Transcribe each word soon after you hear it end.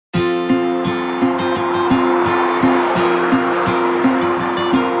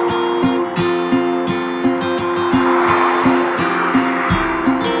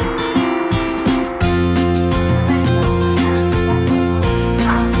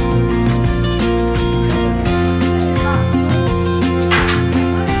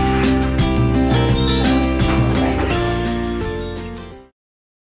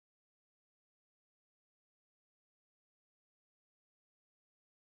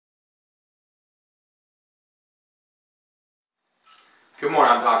Good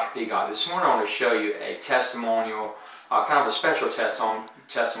morning, I'm Dr. Peacock. This morning I want to show you a testimonial, kind of a special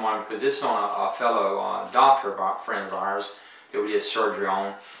testimonial, because this is on a fellow doctor friend of ours that we did surgery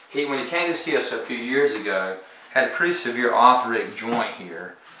on. When he came to see us a few years ago, had a pretty severe arthritic joint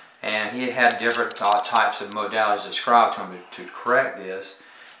here, and he had different types of modalities described to him to correct this.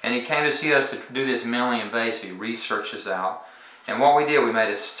 And he came to see us to do this minimally invasive. He researched this out. And what we did, we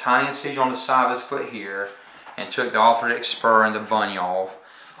made a tiny incision on the side of his foot here and took the arthritic spur and the bunion off.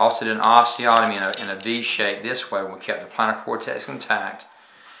 Also did an osteotomy in a V shape this way. We kept the plantar cortex intact.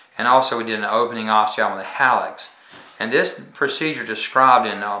 And also we did an opening osteotomy of the hallux. And this procedure described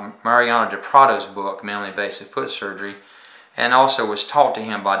in Mariano de Prado's book, Minimally Invasive Foot Surgery, and also was taught to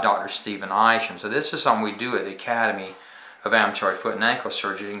him by Dr. Stephen Isham. So this is something we do at the Academy of Ambulatory Foot and Ankle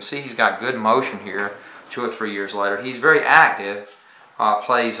Surgery. You can see he's got good motion here 2 or 3 years later. He's very active,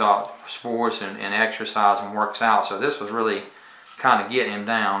 plays sports and exercise and works out. So this was really kind of getting him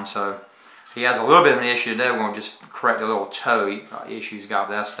down. So he has a little bit of an issue today. We're going to just correct a little toe issue he's got,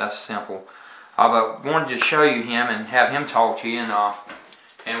 but that's simple. But wanted to show you him and have him talk to you,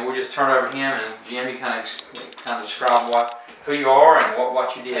 and we'll just turn over to him, and Jim, you kind of describe who you are and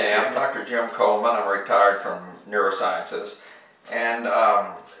what you did. Hey, I'm Dr. Jim Coleman. I'm retired from neurosciences, and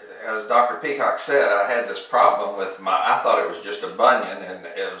as Dr. Peacock said, I had this problem with I thought it was just a bunion, and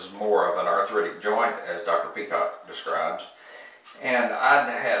it was more of an arthritic joint, as Dr. Peacock describes. And I'd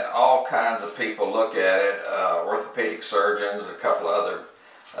had all kinds of people look at it, orthopedic surgeons, a couple of other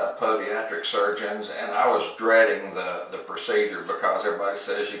podiatric surgeons, and I was dreading the procedure because everybody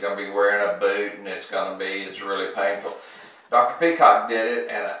says you're going to be wearing a boot and it's really painful. Dr. Peacock did it,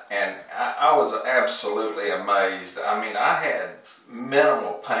 and I was absolutely amazed. I mean, I had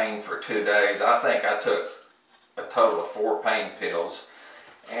minimal pain for 2 days. I think I took a total of 4 pain pills,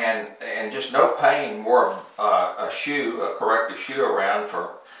 and just no pain. Wore a corrective shoe around for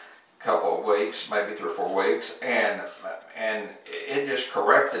a couple of weeks, maybe 3 or 4 weeks, and it just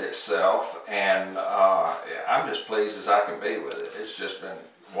corrected itself, and I'm just pleased as I can be with it. It's just been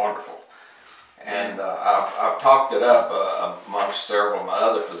wonderful. And I've talked it up amongst several of my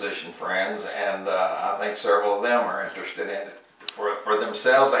other physician friends, and I think several of them are interested in it for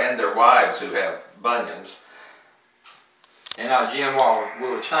themselves and their wives who have bunions. And Jim, what we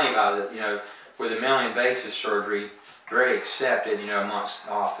were telling you about is that, with the minimally invasive surgery, very accepted, amongst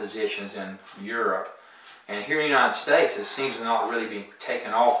physicians in Europe. And here in the United States, it seems to not really be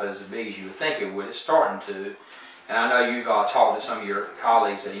taken off as big as you would think it would. It's starting to. And I know you've talked to some of your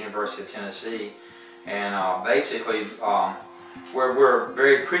colleagues at the University of Tennessee, and basically we're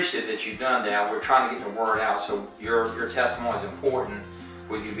very appreciative that you've done that. We're trying to get the word out, so your testimony is important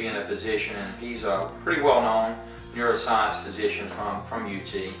with you being a physician, and he's a pretty well-known neuroscience physician from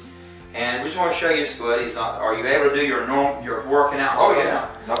UT. And we just want to show you his foot. Are you able to do your working out? Oh yeah,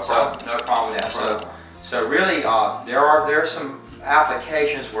 no problem. So, no problem with that. So really, there are some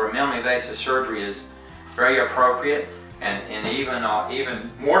applications where minimally invasive surgery is very appropriate and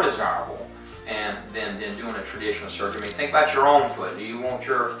even more desirable than doing a traditional surgery. I mean, think about your own foot. Do you want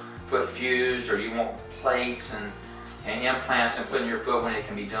your foot fused, or do you want plates and implants and putting your foot when it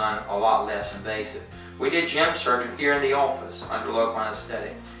can be done a lot less invasive? We did gym surgery here in the office under local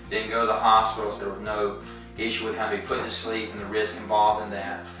anesthetic. Didn't go to the hospital, so there was no issue with having to be put to sleep and the risk involved in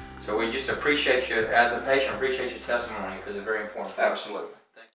that. So we just appreciate you, as a patient, appreciate your testimony, because it's very important. Absolutely.